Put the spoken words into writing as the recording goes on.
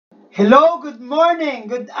Hello, good morning,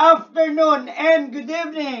 good afternoon, and good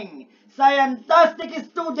evening, scientific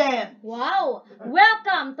student! Wow!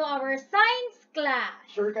 Welcome to our science class!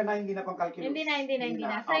 Sure ka na hindi na pang calculus? Hindi na.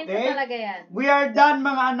 Science Okay? na talaga yan. We are done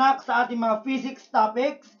mga anak sa ating mga physics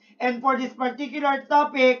topics. And for this particular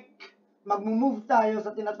topic, mag-move tayo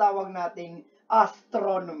sa tinatawag nating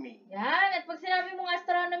astronomy. Yan. At pag sinabi mong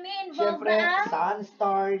astronomy, involved Siyempre, na ang sun,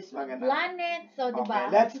 stars, mga ganun. planet. So, di ba?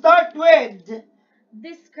 Okay, let's start with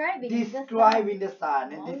Describing the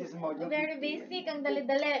sun. And Oh, this is module very 15. basic, ang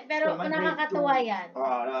dali-dali. Pero Naman, grade nakakatuwa 2. yan.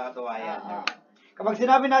 Oo, nakakatuwa yan. Oo. Kapag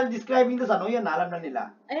sinabi natin describing the sun, yan, alam na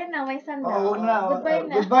nila. Ayun na, may sun na. Oo, na. Goodbye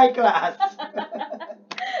na. Goodbye, class.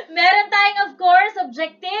 Meron tayong, of course,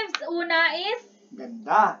 objectives. Una is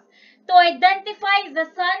Ganda. to identify the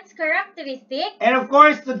sun's characteristics. And of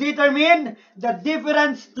course, to determine the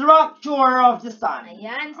different structure of the sun.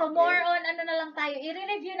 Ayan. So, Okay. more on, ano na lang tayo.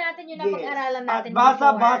 I-review natin yung Yes. napag-aralan At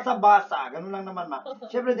natin basa. Ganun lang naman, ma.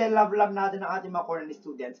 Siyempre, dahil love natin ang ating mga Korean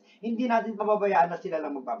students, hindi natin pababayaan na sila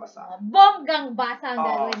lang magbabasa. Bonggang basa ang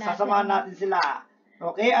gagawin natin. Sasamahan natin sila.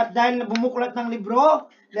 Okay? At dahil bumuklat ng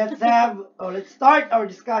libro, let's start our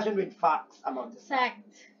discussion with facts about the sun.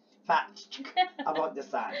 Facts about the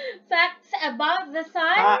sun. Facts about the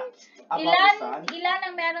sun. Facts about the sun. Ilan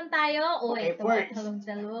ang meron tayo? Okay, first.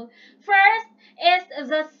 First is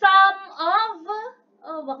the sum of...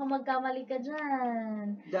 Oh, baka magkamali ka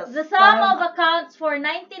dyan. The sum of accounts for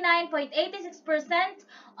 99.86%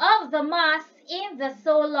 of the mass in the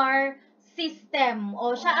solar system.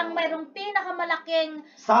 O siya ang mayroong pinakamalaking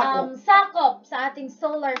sakop sa ating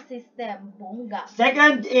solar system. Bongga.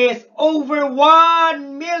 Second is over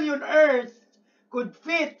 1 million Earths could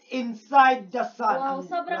fit inside the sun. Wow,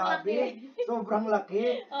 sobrang laki. Sobrang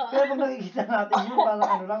laki. Pero pag nakikita natin yun, parang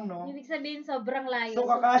ano lang, no? Ibig sabihin, sobrang layo. So,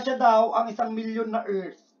 kakasya daw ang 1 million na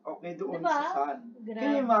Earth. Okay, doon diba? sa sun. Grabe.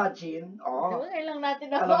 Can you imagine? Oh. Ngayon lang natin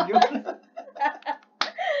Alam yun.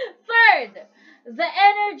 Third, the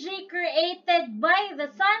energy created by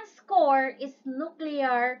the sun's core is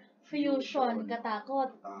nuclear fusion.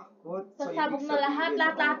 Katakot. Sasabog na lahat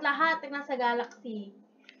ang nasa galaxy.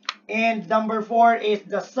 And number 4 is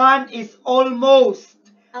the sun is almost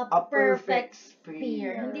a perfect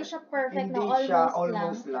sphere. Hindi siya perfect, Hindi na siya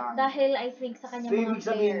almost lang. Dahil I think sa kanya so, mga ibig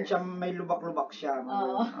sabihin layers. siya, may lubak-lubak siya.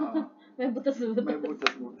 Oo. May butas-butas. May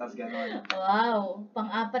butas-butas, gano'n. Wow.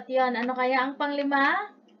 Pang-apat yan. Ano kaya ang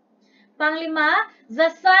panglima? Panglima, the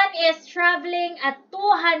sun is traveling at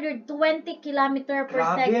 220 km per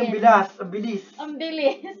second. Grabe, ang bilis. Ang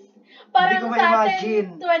bilis. Parang Hindi ko sa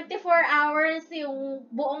atin, ma-imagine. 24 hours yung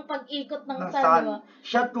buong pag-ikot ng sun. Diba?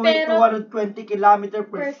 Siya 220 km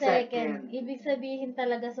per second. Ibig sabihin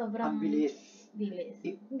talaga sobrang Ang bilis.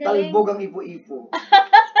 Talbog ang ipo-ipo.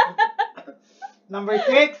 Number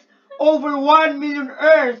 6, over 1 million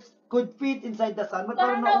Earths could fit inside the sun.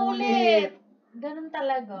 Parang naulit. Ganun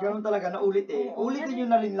talaga, naulit eh. Oo, Ulitin nyo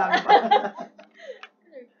na rin lang.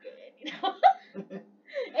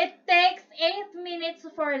 It takes 8 minutes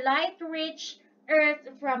for light to reach Earth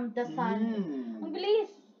from the sun. Ang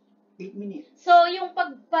bilis. 8 minutes. So, yung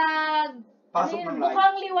Pasok ng light.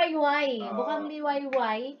 bukang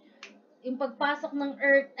liwayway, yung pagpasok ng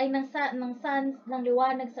Earth, ay ng sun, ng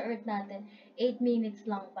liwanag sa Earth natin, 8 minutes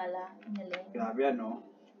lang pala. Grabe ano.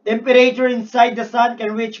 Temperature inside the sun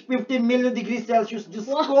can reach 15 million degrees Celsius. Diyos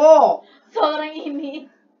ko! Sobrang init.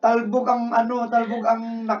 Talbog ang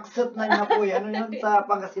naksat na inapoy. Ano yun sa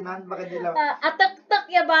Pangasinan? Baka di lang. Atak-tak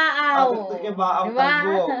yabaaw. Atak-tak yabaaw, diba?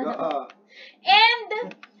 talbog.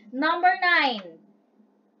 And, number 9.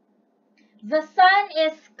 The sun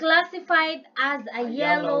is classified as a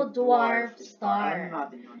yellow dwarf star. Ano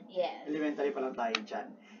natin yun? Yes. Elementary pa lang tayo dyan.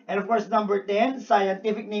 And of course, number 10,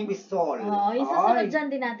 scientific name is Sol. Yung susunod dyan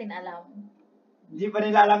din natin alam. Hindi pa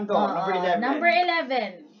nila alam to. Number 11. Number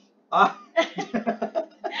 11.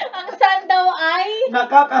 Ang sun daw ay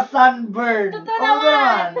nakaka-sunburn. totoo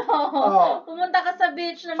naman. Oh. Pumunta ka sa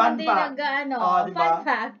beach na Fun hindi fact. diba? Fun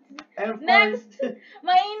fact. And of Next, course,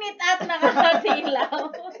 mainit at nakakasilaw.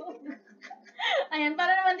 Ayan,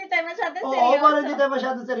 para naman di tayo masyadong seryoso. Oo, para hindi tayo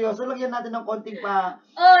masyadong seryoso. Lagyan natin ng konting pa.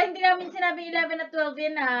 Hindi namin sinabi 11 at 12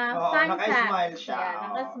 yun ha. Fun fact. Naka-smile siya. Yeah,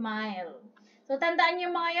 naka-smile. So, tandaan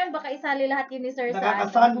niyo mga yan, baka isali lahat yun ni Sir San.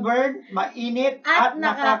 Nakaka-sunburn, mainit, at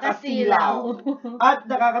nakakasilaw. At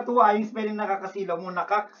nakakatuwa yung spelling nakakasilaw mo,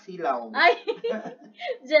 nakakasilaw. Ay,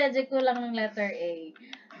 jeje ko lang ng letter A.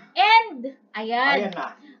 And, ayan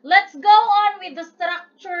na. Let's go on with the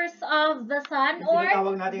structures of the sun or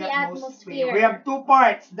the atmosphere. We have two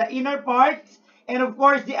parts, the inner parts and of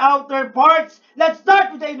course, the outer parts. Let's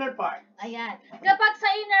start with the inner part. Ayan. Kapag sa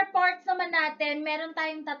inner parts naman natin, meron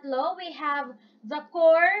tayong tatlo. We have the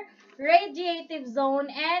core, radiative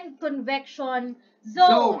zone, and convection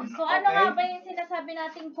zone. So, ano okay. nga ba yung sinasabi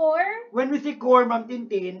nating core? When we say core, Ma'am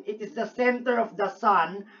Tintin, it is the center of the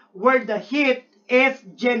sun where the heat is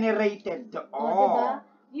generated. Diba?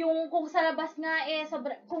 Yung kung sa labas nga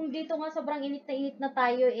kung dito nga sobrang init na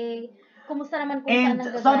tayo kumusta naman kung saan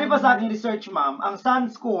nanggagaling? And sabi pa sa aking research, ma'am, ang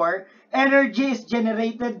sun's core, energy is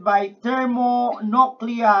generated by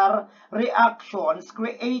thermonuclear reactions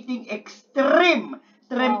creating extreme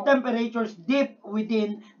temperatures deep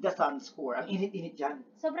within the sun's core. Ang init-init yan.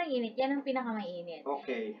 Sobrang init. Yan ang pinakamainit.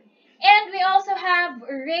 Okay. And we also have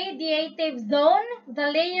radiative zone, the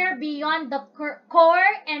layer beyond the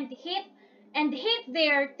core, and heat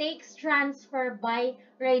there takes transfer by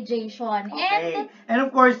radiation. Okay. And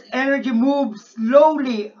of course, energy moves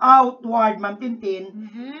slowly outward, Ma'am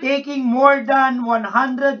Tintin, taking more than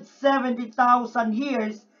 170,000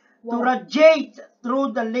 years to radiate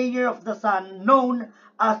through the layer of the sun known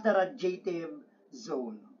as the radiative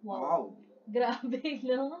zone. Wow. Grabe,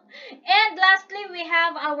 no? And lastly, we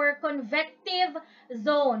have our convective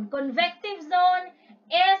zone. Convective zone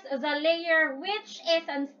is the layer which is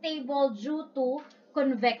unstable due to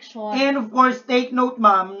convection. And of course, take note,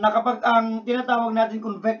 ma'am, na kapag ang tinatawag natin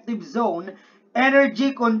convective zone,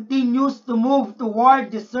 energy continues to move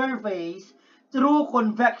toward the surface through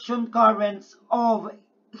convection currents of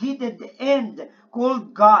heated and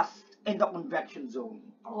cold gas in the convection zone.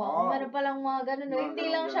 Wow, meron palang mga ganun, no? Hindi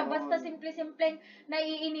lang siya basta simple-simpleng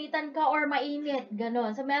naiinitan ka or mainit,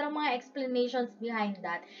 ganun. So, merong mga explanations behind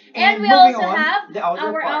that. And we also have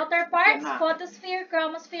our outer parts, photosphere,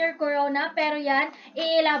 chromosphere, corona, pero yan,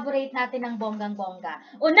 i-elaborate natin ng bonggang-bongga.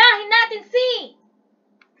 Unahin natin si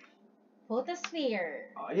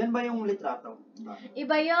photosphere. Yan ba yung litrato?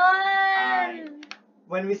 Iba yun!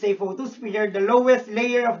 When we say photosphere, the lowest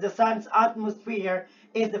layer of the sun's atmosphere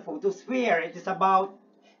is the photosphere. It is about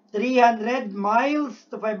 300 miles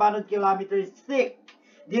to 500 kilometers thick.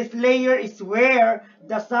 This layer is where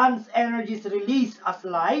the sun's energy is released as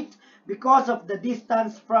light because of the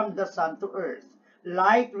distance from the sun to Earth.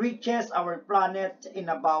 Light reaches our planet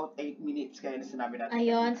in about 8 minutes. Kaya na sinabi natin.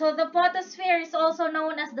 Ayun. So, the photosphere is also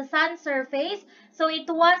known as the sun's surface. So, it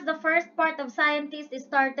was the first part of scientists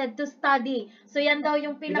started to study. So, yan daw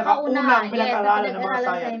yung pinakaunang pinag-aralan ng mga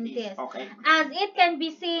scientists. Okay. As it can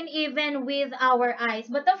be seen even with our eyes.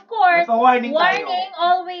 But of course, warning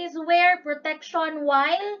always wear protection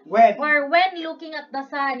while when looking at the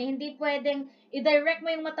sun. Hindi pwedeng i-direct mo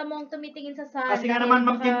yung mata mong tumitingin sa sun. Kasi nga naman,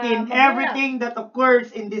 Ma'am Tintin, everything that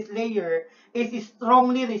occurs in this layer is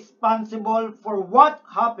strongly responsible for what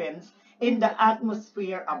happens in the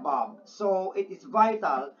atmosphere above. So, it is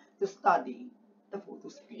vital to study the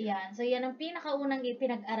photosphere. Yan. So, yan ang pinakaunang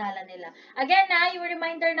pinag-aralan nila. Again, yung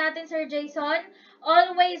reminder natin, Sir Jason,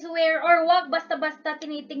 always wear or wag basta-basta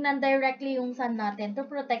tinitingnan directly yung sun natin to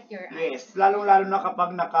protect your eyes. Yes. Lalong-lalo na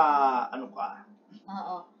kapag ano ka?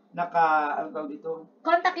 Oo. Ano tawag dito?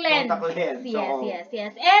 Contact lens. Yes.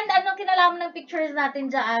 And anong kinalaman ng pictures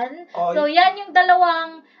natin dyan? So, yan yung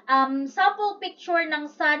dalawang sample picture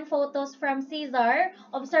ng sun photos from Caesar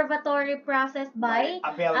Observatory processed by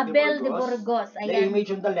Abel de Burgos. The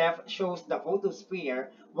image on the left shows the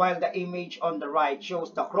photosphere, while the image on the right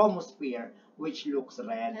shows the chromosphere, which looks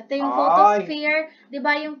red. Ito yung photosphere, di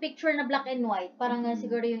ba yung picture na black and white? Parang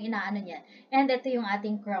siguro yung inaano niya. And ito yung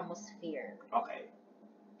ating chromosphere. Okay.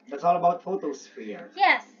 That's all about photosphere.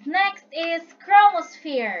 Yes. Next is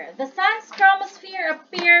chromosphere. The sun's chromosphere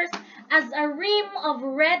appears as a rim of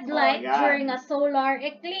red light during a solar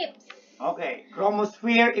eclipse. Okay.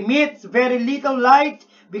 Chromosphere emits very little light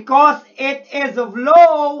because it is of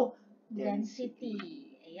low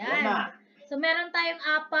density. Ayan. So, meron tayong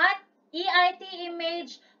apat. EIT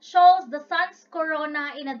image shows the sun's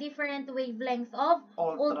corona in a different wavelength of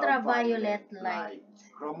ultraviolet light.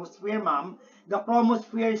 Chromosphere, ma'am. The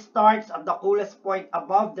chromosphere starts at the coolest point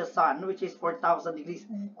above the sun, which is 4,000 degrees.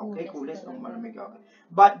 Okay, coolest. Malamig. Okay.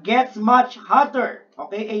 But gets much hotter.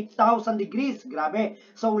 Okay, 8,000 degrees. Grabe.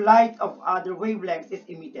 So, light of other wavelengths is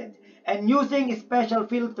emitted. And using special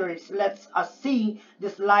filters lets us see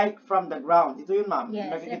this light from the ground. Ito yun, ma'am.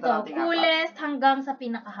 Yes, ito. Coolest hanggang sa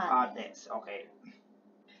pinaka-hot. Okay.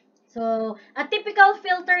 So, a typical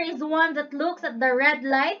filter is one that looks at the red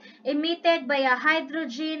light emitted by a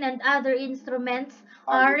hydrogen and other instruments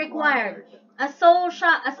are required. A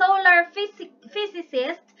solar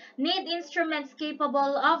physicist need instruments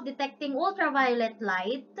capable of detecting ultraviolet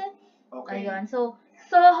light. Okay. Ayun. So,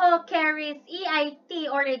 SOHO carries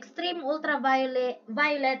EIT or Extreme Ultraviolet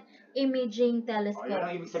Imaging Telescope. yun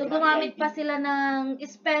ang ibig So, sabihin ng gumamit EIT. pa sila ng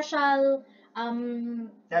special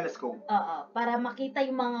Telescope. para makita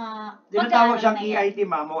yung mga Tinatawag pag-aaral siyang na yan. EIT,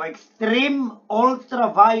 ma'am, o Extreme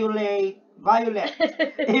Ultraviolet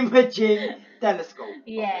Imaging Telescope.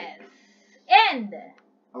 Yes. And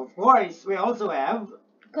Of course, we also have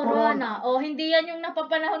Corona. O, hindi yan yung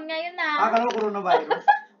napapanahon ngayon na. Akala ko coronavirus.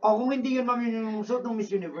 O, kung hindi yun, ma'am, yun yung suot ng Miss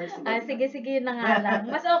Universe. Sige, yun na nga lang.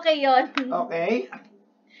 Mas okay yun. Okay.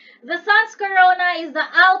 The sun's corona is the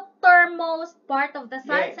outermost part of the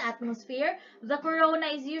sun's Yes. atmosphere. The corona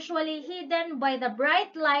is usually hidden by the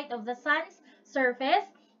bright light of the sun's surface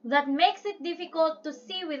that makes it difficult to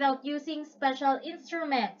see without using special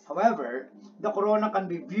instruments. However, the corona can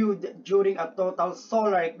be viewed during a total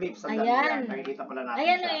solar eclipse. Ayan. Nakikita pala natin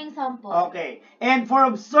Ayan siya. na yung example. Okay. And for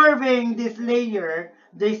observing this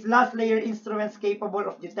last layer instruments capable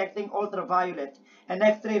of detecting ultraviolet and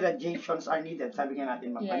X-ray radiations are needed. Sabi nga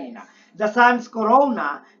natin kanina. The sun's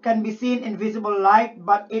corona can be seen in visible light,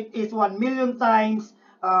 but it is 1 million times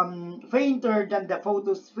fainter than the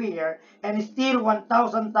photosphere and still 1,000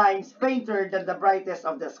 times fainter than the brightest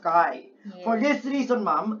of the sky. Yes. For this reason,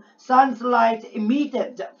 ma'am, sun's light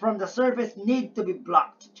emitted from the surface need to be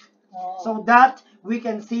blocked so that we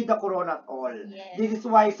can see the corona at all. Yes. This is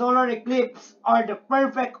why solar eclipses are the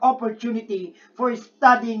perfect opportunity for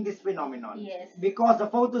studying this phenomenon. Yes. Because the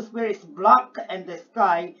photosphere is black and the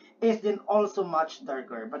sky is then also much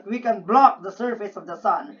darker. But we can block the surface of the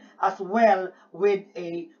sun as well with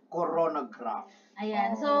a coronagraph.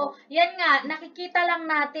 Ayan. So, yan nga, nakikita lang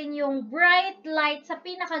natin yung bright light sa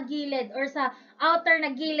pinakagilid or sa outer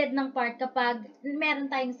na gilid ng part kapag meron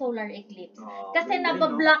tayong solar eclipse. Kasi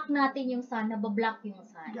nabablock natin yung sun, nabablock yung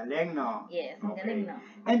sun. Galing, no? Yes, ang galing, no?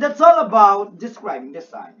 And that's all about describing the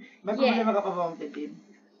sun. May problema Yes. ka pa ba, Tintin?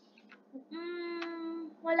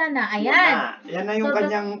 Wala na. Ayan. Yan na yung So,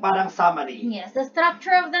 kanyang parang summary. Yes, the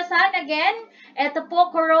structure of the sun again. Ito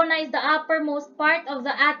po, corona is the uppermost part of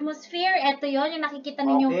the atmosphere. Ito yon yung nakikita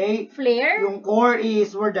ninyong flare. Yung core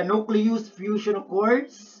is where the nucleus fusion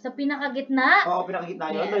occurs. Sa pinakagitna. Oo,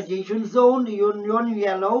 pinakagitna yun. Yes. Radiation zone, yun yung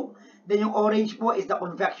yellow. Then yung orange po is the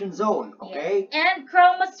convection zone. Okay? Yes. And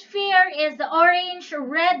chromosphere is the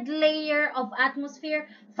orange-red layer of atmosphere,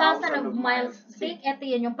 thousands of miles thick. Ito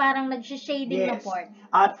yun, yung parang nag-shading na part.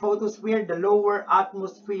 At photosphere, the lower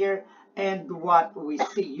atmosphere, and what we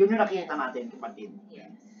see. Yun yung nakita natin, kapatid.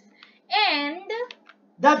 Yes. And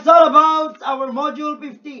that's all about our module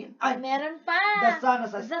 15. Ay, meron pa. The sun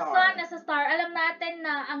as a star. The sun as a star. Alam natin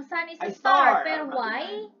na ang sun is a star. Pero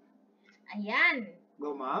why? Ayan.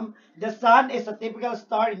 Go, ma'am. The sun is a typical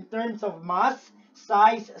star in terms of mass,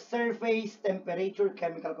 size, surface, temperature,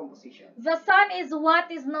 chemical composition. The sun is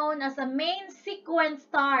what is known as a main sequence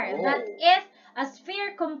star. That is a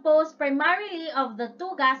sphere composed primarily of the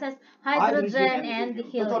two gases, hydrogen and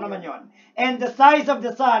helium. Totoo naman yun. And the size of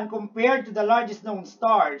the sun compared to the largest known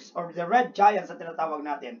stars, or the red giants na tinatawag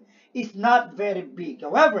natin, is not very big.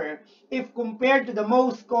 However, if compared to the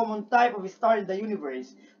most common type of star in the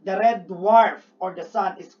universe, the red dwarf or the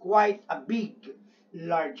sun is quite a bit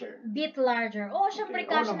larger. Syempre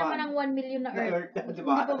kasya naman ang 1 million na Earth. Diba?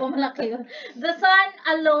 Hindi pa ba malaki yun? The sun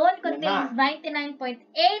alone contains 99.8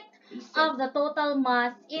 of the total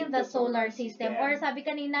mass in the solar system. Or sabi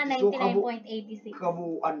kanina, 99.86.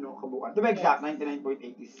 Kabuuan. To be exact,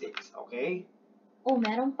 99.86. Okay? Oh,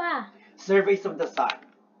 meron pa. Surface of the sun.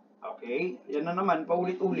 Okay, yan na naman,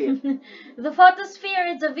 paulit-ulit. The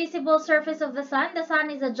photosphere is the visible surface of the sun. The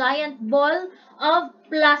sun is a giant ball of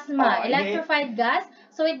plasma, electrified gas,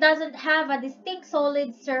 so it doesn't have a distinct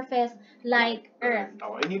solid surface like Earth.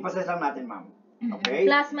 Hindi pa sa natin, ma'am. Okay?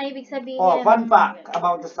 Plasma, ibig sabihin. Fun fact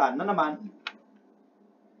about the sun. Na naman?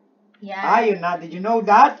 Yeah. Yun na. Did you know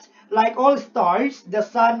that? Like all stars, the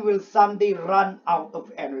sun will someday run out of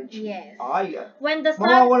energy. Yes. When the sun...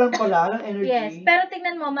 mawawalan pala ng energy. Yes, pero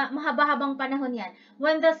tingnan mo, mahaba-habang panahon yan.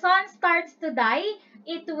 When the sun starts to die,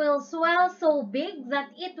 it will swell so big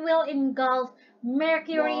that it will engulf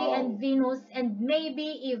Mercury and Venus and maybe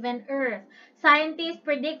even Earth. Scientists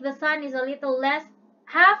predict the sun is a little less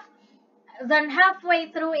than halfway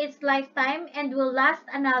through its lifetime and will last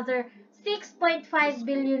another 6.5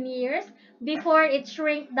 billion years before it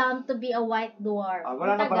shrink down to be a white dwarf.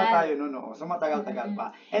 Wala na pala tayo no. So matagal-tagal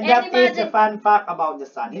pa. And that is a fun fact about the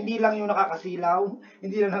sun. Hindi lang yung nakakasilaw,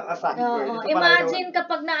 hindi lang nakakasunburn. Imagine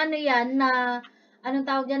kapag na anong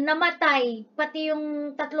tawag yan, namatay, pati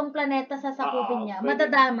yung 3 planeta sa sakupin niya.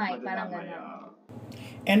 Madadamay, parang gano'n.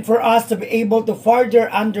 And for us to be able to further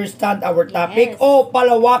understand our topic, Yes. o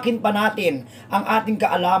palawakin pa natin ang ating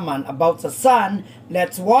kaalaman about sa sun,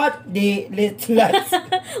 let's watch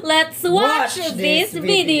Let's watch this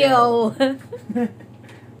video.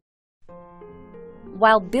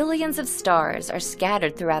 While billions of stars are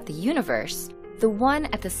scattered throughout the universe, the one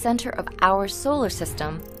at the center of our solar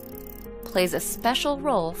system plays a special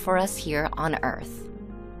role for us here on Earth.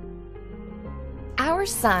 Our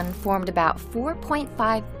sun formed about 4.5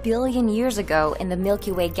 billion years ago in the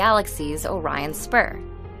Milky Way galaxy's Orion Spur.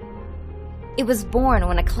 It was born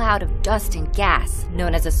when a cloud of dust and gas,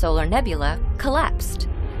 known as a solar nebula, collapsed.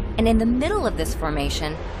 And in the middle of this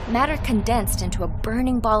formation, matter condensed into a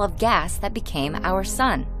burning ball of gas that became our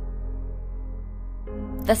sun.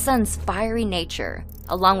 The sun's fiery nature,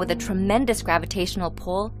 along with a tremendous gravitational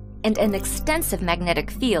pull and an extensive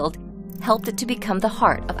magnetic field, helped it to become the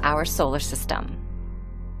heart of our solar system.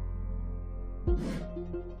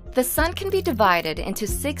 The sun can be divided into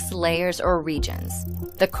 6 layers or regions: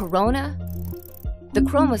 the corona, the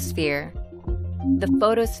chromosphere, the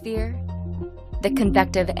photosphere, the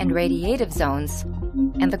convective and radiative zones,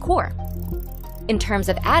 and the core. In terms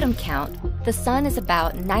of atom count, the sun is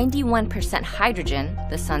about 91% hydrogen,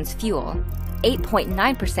 the sun's fuel,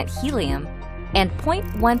 8.9% helium, and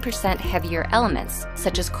 0.1% heavier elements,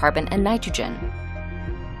 such as carbon and nitrogen.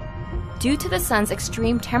 Due to the sun's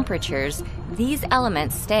extreme temperatures, these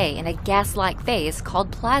elements stay in a gas-like phase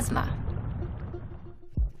called plasma.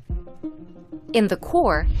 In the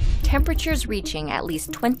core, temperatures reaching at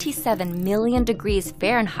least 27 million degrees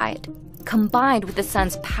Fahrenheit, combined with the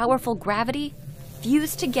sun's powerful gravity,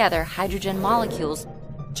 fuse together hydrogen molecules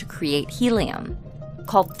to create helium.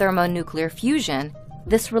 Called thermonuclear fusion,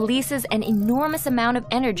 this releases an enormous amount of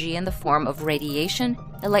energy in the form of radiation,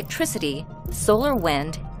 electricity, solar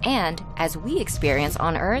wind, and, as we experience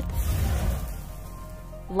on Earth,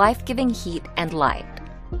 life-giving heat and light.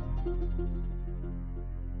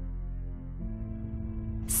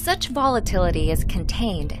 Such volatility is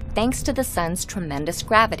contained thanks to the sun's tremendous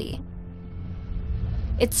gravity.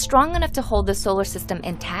 It's strong enough to hold the solar system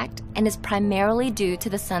intact and is primarily due to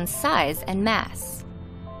the sun's size and mass.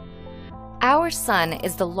 Our sun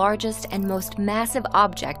is the largest and most massive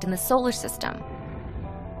object in the solar system.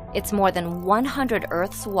 It's more than 100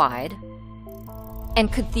 Earths wide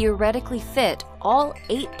and could theoretically fit all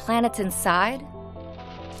 8 planets inside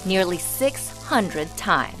nearly 600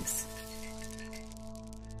 times.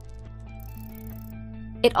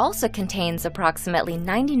 It also contains approximately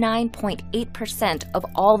 99.8% of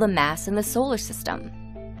all the mass in the solar system.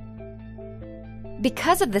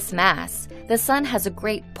 Because of this mass, the sun has a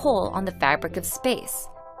great pull on the fabric of space,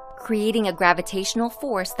 creating a gravitational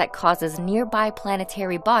force that causes nearby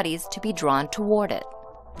planetary bodies to be drawn toward it.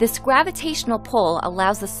 This gravitational pull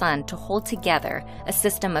allows the sun to hold together a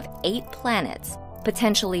system of 8 planets,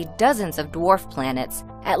 potentially dozens of dwarf planets,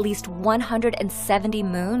 at least 170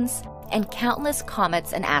 moons, and countless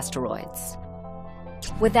comets and asteroids.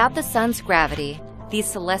 Without the sun's gravity, these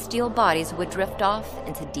celestial bodies would drift off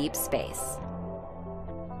into deep space.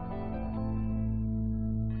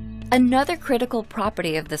 Another critical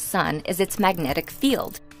property of the sun is its magnetic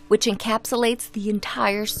field, which encapsulates the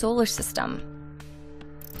entire solar system.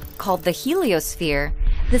 Called the Heliosphere,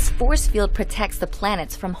 this force field protects the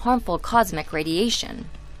planets from harmful cosmic radiation.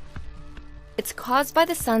 It's caused by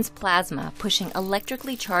the sun's plasma pushing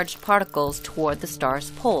electrically charged particles toward the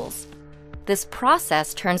star's poles. This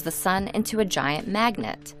process turns the sun into a giant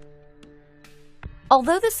magnet.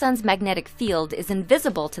 Although the sun's magnetic field is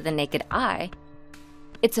invisible to the naked eye,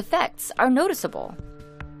 its effects are noticeable.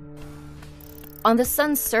 On the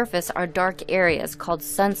sun's surface are dark areas called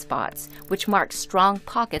sunspots, which mark strong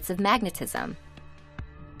pockets of magnetism.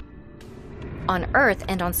 On Earth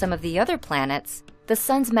and on some of the other planets, the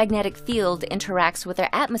sun's magnetic field interacts with their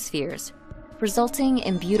atmospheres, resulting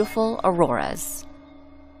in beautiful auroras.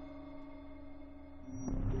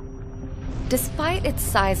 Despite its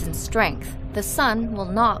size and strength, the sun will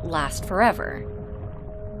not last forever.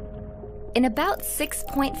 In about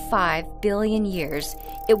 6.5 billion years,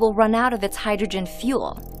 it will run out of its hydrogen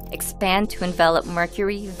fuel, expand to envelop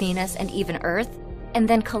Mercury, Venus, and even Earth, and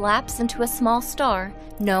then collapse into a small star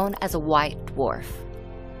known as a white dwarf.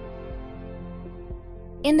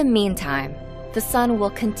 In the meantime, the sun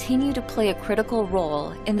will continue to play a critical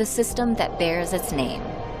role in the system that bears its name.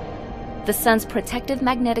 The sun's protective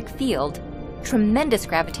magnetic field, tremendous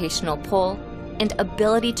gravitational pull, and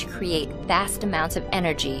ability to create vast amounts of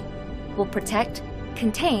energy will protect,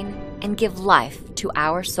 contain, and give life to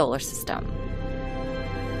our solar system.